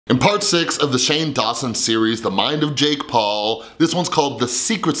In part 6 of the Shane Dawson series, The Mind of Jake Paul, this one's called The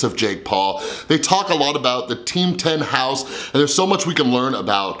Secrets of Jake Paul. They talk a lot about the Team 10 house, and there's so much we can learn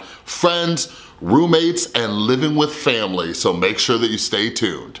about friends, roommates, and living with family, so make sure that you stay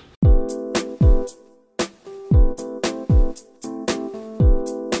tuned.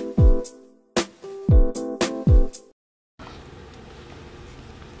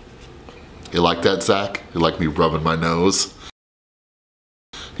 You like that, Zach? You like me rubbing my nose?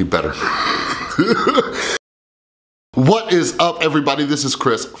 You better. What is up, everybody? This is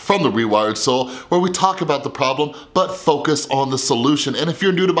Chris from the Rewired Soul, where we talk about the problem but focus on the solution. And if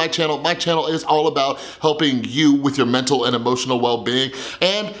you're new to my channel is all about helping you with your mental and emotional well-being.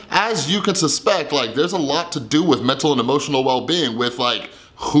 And as you can suspect, there's a lot to do with mental and emotional well-being with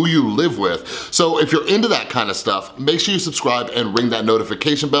who you live with. So if you're into that kind of stuff, make sure you subscribe and ring that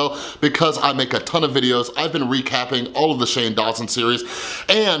notification bell because I make a ton of videos. I've been recapping all of the Shane Dawson series.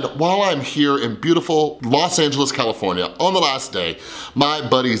 And while I'm here in beautiful Los Angeles, California, on the last day, my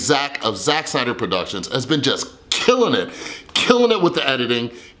buddy Zach of Zack Snyder Productions has been just killing it with the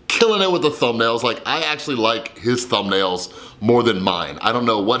editing, killing it with the thumbnails. I actually like his thumbnails more than mine. I don't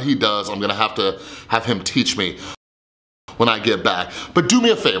know what he does. I'm gonna have to have him teach me when I get back. But do me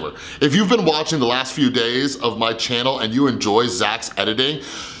a favor, if you've been watching the last few days of my channel and you enjoy Zach's editing,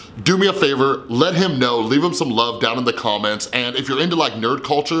 do me a favor, let him know, leave him some love down in the comments. And if you're into nerd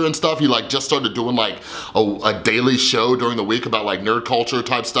culture and stuff, he just started doing a daily show during the week about nerd culture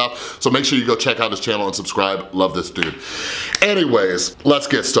type stuff. So make sure you go check out his channel and subscribe. Love this dude. Anyways, let's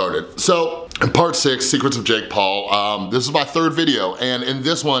get started. So in part 6, Secrets of Jake Paul, this is my third video. And in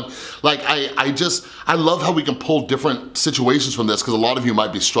this one, I love how we can pull different situations from this because a lot of you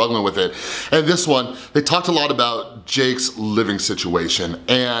might be struggling with it. And this one, they talked a lot about Jake's living situation.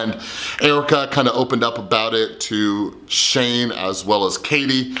 And Erika kind of opened up about it to Shane as well as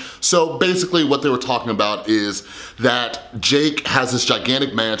Kati. So basically what they were talking about is that Jake has this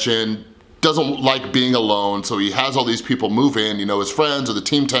gigantic mansion, doesn't like being alone, so he has all these people move in, his friends or the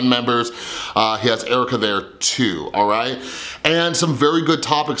Team 10 members. He has Erika there too, all right? And some very good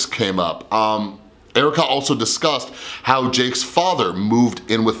topics came up. Erika also discussed how Jake's father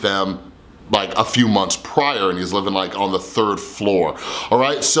moved in with them a few months prior, and he's living on the 3rd floor, all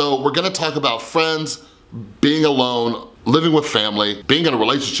right? So we're gonna talk about friends, being alone, living with family, being in a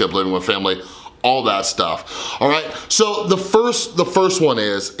relationship, living with family, all that stuff, all right? So the first one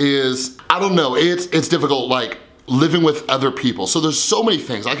is I don't know, it's difficult, living with other people. So there's so many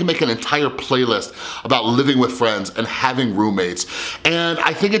things. I can make an entire playlist about living with friends and having roommates. And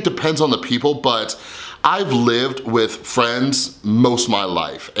I think it depends on the people, but I've lived with friends most of my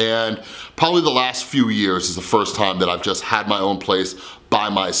life. And probably the last few years is the first time that I've just had my own place by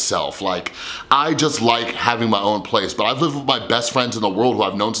myself. I just like having my own place, but I've lived with my best friends in the world who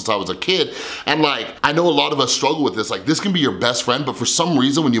I've known since I was a kid, and I know a lot of us struggle with this. This can be your best friend, but for some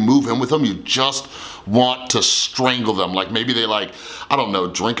reason when you move in with them, you just want to strangle them. Maybe they I don't know,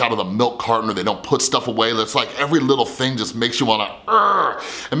 drink out of the milk carton, or they don't put stuff away. That's every little thing just makes you wanna,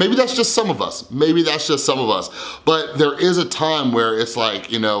 and maybe that's just some of us. Maybe that's just some of us. But there is a time where it's we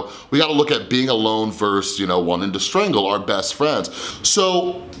gotta look at being alone versus, wanting to strangle our best friends.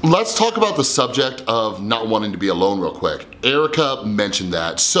 So let's talk about the subject of not wanting to be alone real quick. Erika mentioned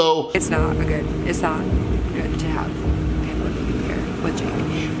that, so. It's not good to have family here with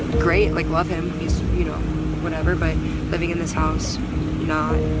Jake. Great, love him, he's, whatever, but living in this house,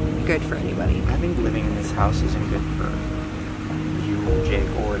 not good for anybody. I think living in this house isn't good for you, Jake,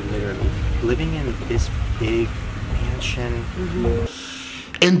 or literally living in this big mansion.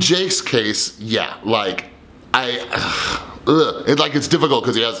 Mm-hmm. In Jake's case, yeah, it's difficult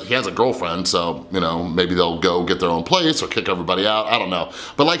because he has a girlfriend, so maybe they'll go get their own place or kick everybody out, I don't know.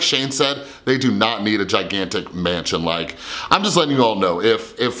 But like Shane said, they do not need a gigantic mansion. I'm just letting you all know,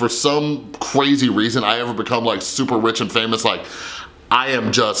 if for some crazy reason I ever become super rich and famous, I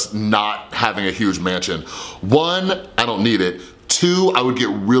am just not having a huge mansion. 1, I don't need it. 2, I would get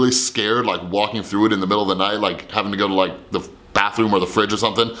really scared walking through it in the middle of the night, having to go to the bathroom or the fridge or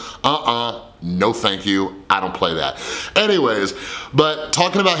something. No thank you, I don't play that. Anyways, but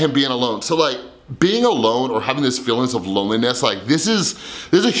talking about him being alone, so being alone or having these feelings of loneliness, this is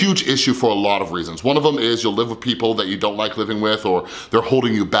a huge issue for a lot of reasons. One of them is you'll live with people that you don't like living with, or they're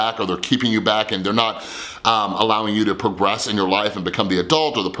holding you back, or they're keeping you back, and they're not allowing you to progress in your life and become the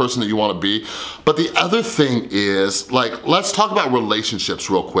adult or the person that you wanna be. But the other thing is, like, let's talk about relationships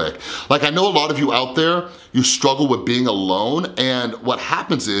real quick. Like, I know a lot of you out there, you struggle with being alone, and what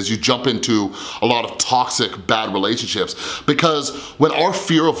happens is you jump into a lot of toxic, bad relationships, because when our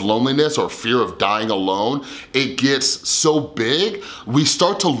fear of loneliness or fear of dying alone, it gets so big, we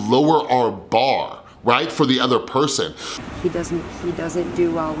start to lower our bar, right, for the other person. He doesn't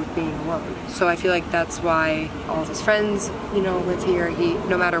do well with being alone. So I feel like that's why all of his friends, you know, live here. He,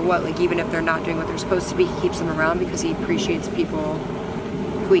 no matter what, like even if they're not doing what they're supposed to be, he keeps them around because he appreciates people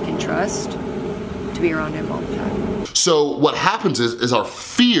who he can trust to be around him all the time. So what happens is our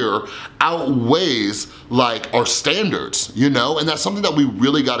fear outweighs like our standards, you know? And that's something that we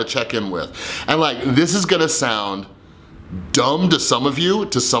really gotta check in with. And like, this is gonna sound dumb to some of you.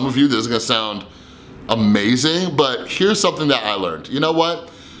 To some of you, this is gonna sound amazing, but here's something that I learned. You know what?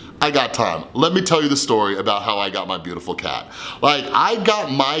 I got time. Let me tell you the story about how I got my beautiful cat. Like, I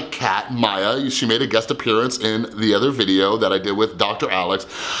got my cat, Maya. She made a guest appearance in the other video that I did with Dr. Alex.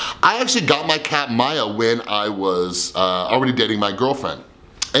 I actually got my cat, Maya, when I was already dating my girlfriend.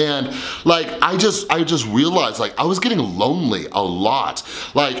 And like, I just realized like I was getting lonely a lot.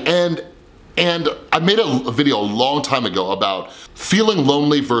 Like, and I made a video a long time ago about feeling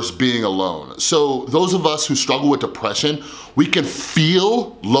lonely versus being alone. So those of us who struggle with depression, we can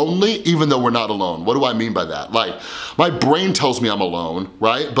feel lonely even though we're not alone. What do I mean by that? Like, my brain tells me I'm alone,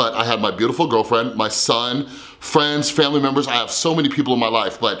 right? But I have my beautiful girlfriend, my son, friends, family members. I have so many people in my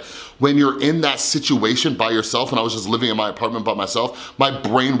life, but when you're in that situation by yourself, and I was just living in my apartment by myself, my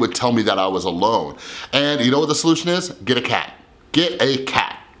brain would tell me that I was alone. And you know what the solution is? Get a cat. Get a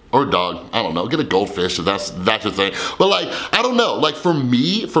cat. Or a dog, I don't know, get a goldfish if that's your thing. But like, I don't know, like for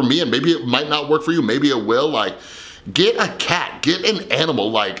me, and maybe it might not work for you, maybe it will, like, get a cat, get an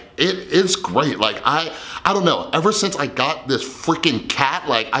animal, like, it is great. Like, I don't know, ever since I got this freaking cat,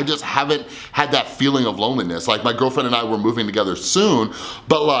 like, I just haven't had that feeling of loneliness. Like, my girlfriend and I were moving together soon,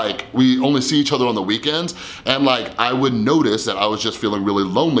 but like, we only see each other on the weekends, and like, I would notice that I was just feeling really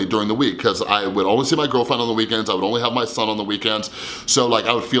lonely during the week, because I would only see my girlfriend on the weekends, I would only have my son on the weekends, so like,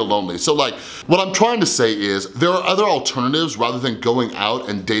 I would feel lonely. So like, what I'm trying to say is, there are other alternatives rather than going out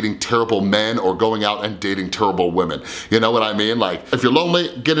and dating terrible men or going out and dating terrible women. You know what I mean? Like, if you're lonely,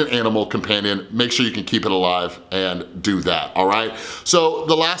 get an animal companion, make sure you can keep it alive and do that, all right? So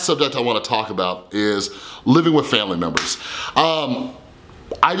the last subject I wanna talk about is living with family members.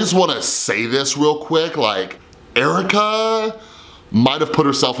 I just wanna say this real quick, like, Erika might have put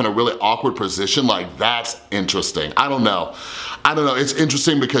herself in a really awkward position. Like, that's interesting. I don't know. It's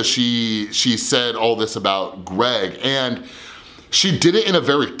interesting because she said all this about Greg, and she did it in a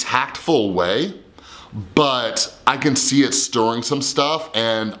very tactful way, but I can see it stirring some stuff,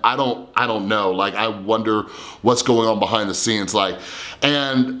 and I don't know. Like, I wonder what's going on behind the scenes. Like,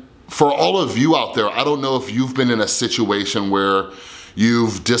 and for all of you out there, I don't know if you've been in a situation where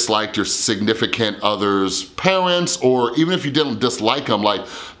you've disliked your significant other's parents, or even if you didn't dislike them, like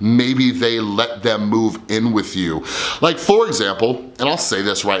maybe they let them move in with you. Like, for example, and I'll say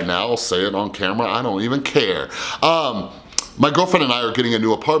this right now, I'll say it on camera, I don't even care. My girlfriend and I are getting a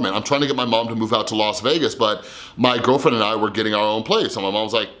new apartment. I'm trying to get my mom to move out to Las Vegas, but my girlfriend and I were getting our own place. And my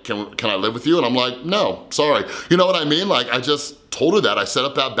mom's like, can I live with you? And I'm like, no, sorry. You know what I mean? Like, I just told her that. I set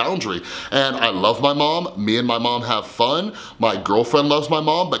up that boundary. And I love my mom. Me and my mom have fun. My girlfriend loves my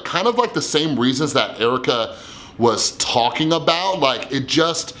mom, but kind of like the same reasons that Erika was talking about, like it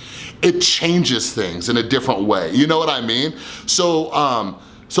changes things in a different way. You know what I mean?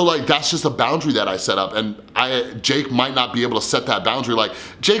 So like, that's just a boundary that I set up, and Jake might not be able to set that boundary. Like,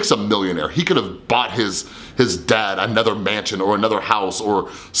 Jake's a millionaire. He could have bought his dad another mansion or another house or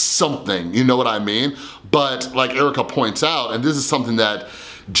something, you know what I mean? But like Erika points out, and this is something that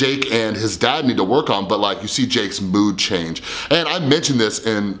Jake and his dad need to work on, but like, you see Jake's mood change. And I mentioned this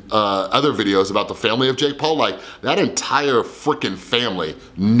in other videos about the family of Jake Paul, like that entire freaking family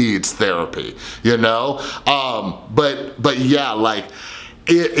needs therapy, you know? But yeah, like,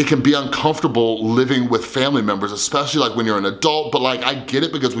 it can be uncomfortable living with family members, especially like when you're an adult, but like I get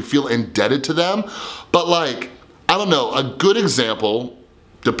it because we feel indebted to them. But like, I don't know, a good example,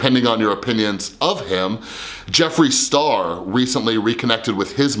 depending on your opinions of him, Jeffree Star recently reconnected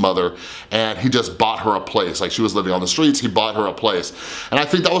with his mother, and he just bought her a place. Like, she was living on the streets, he bought her a place. And I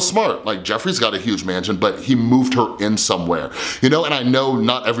think that was smart. Like, Jeffree's got a huge mansion, but he moved her in somewhere, you know? And I know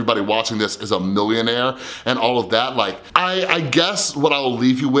not everybody watching this is a millionaire and all of that. Like, I guess what I'll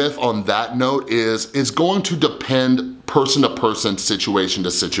leave you with on that note is going to depend person to person, situation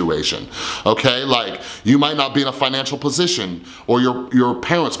to situation, okay? Like, you might not be in a financial position, or your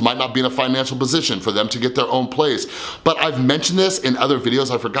parents might not be in a financial position for them to get their own place. But I've mentioned this in other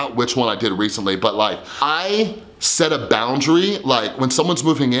videos, I forgot which one I did recently, but like, I set a boundary, like when someone's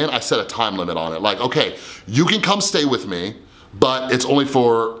moving in, I set a time limit on it. Like, okay, you can come stay with me, but it's only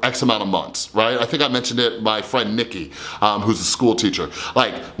for X amount of months, right? I think I mentioned it, my friend Nikki, who's a school teacher.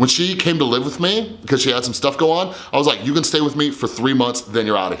 Like, when she came to live with me, because she had some stuff go on, I was like, you can stay with me for 3 months, then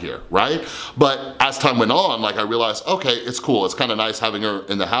you're out of here, right? But as time went on, like I realized, okay, it's cool. It's kind of nice having her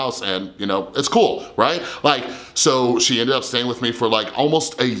in the house and, you know, it's cool, right? Like, so she ended up staying with me for like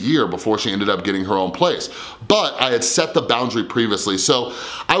almost a year before she ended up getting her own place. But I had set the boundary previously. So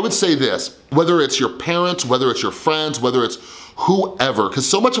I would say this, whether it's your parents, whether it's your friends, whether it's whoever, because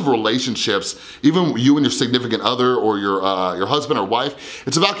so much of relationships, even you and your significant other or your husband or wife,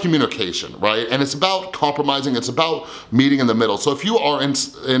 it's about communication, right? And it's about compromising, it's about meeting in the middle. So if you are in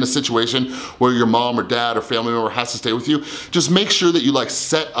a situation where your mom or dad or family member has to stay with you, just make sure that you like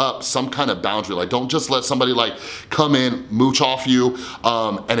set up some kind of boundary. Like, don't just let somebody like come in, mooch off you,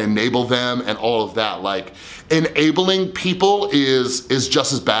 and enable them and all of that. Like, enabling people is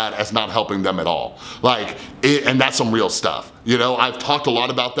just as bad as not helping them at all. Like, and that's some real stuff. You know, I've talked a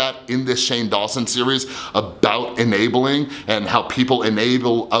lot about that in this Shane Dawson series about enabling and how people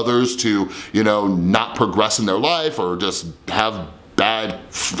enable others to, you know, not progress in their life or just have bad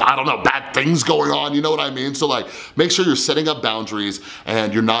things going on, you know what I mean? So like, make sure you're setting up boundaries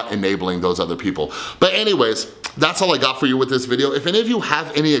and you're not enabling those other people. But anyways, that's all I got for you with this video. If any of you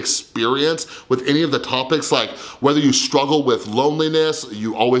have any experience with any of the topics, like whether you struggle with loneliness,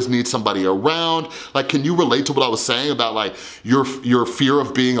 you always need somebody around, like can you relate to what I was saying about like your fear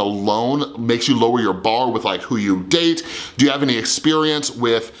of being alone makes you lower your bar with like who you date? Do you have any experience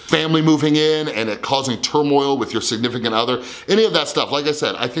with family moving in and it causing turmoil with your significant other? Any of that stuff, like I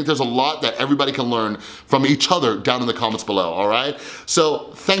said, I think there's a lot that everybody can learn from each other down in the comments below, all right?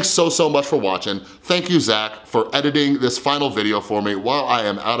 So thanks so much for watching. Thank you, Zach, for editing this final video for me while I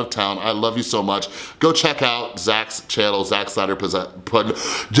am out of town. I love you so much. Go check out Zach's channel, Zack Snyder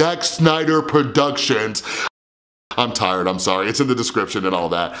Productions. I'm tired, I'm sorry. It's in the description and all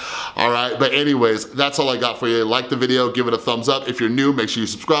that. All right, but anyways, that's all I got for you. Like the video, give it a thumbs up. If you're new, make sure you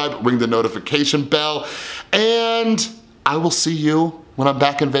subscribe, ring the notification bell, and I will see you when I'm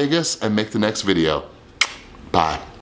back in Vegas and make the next video. Bye.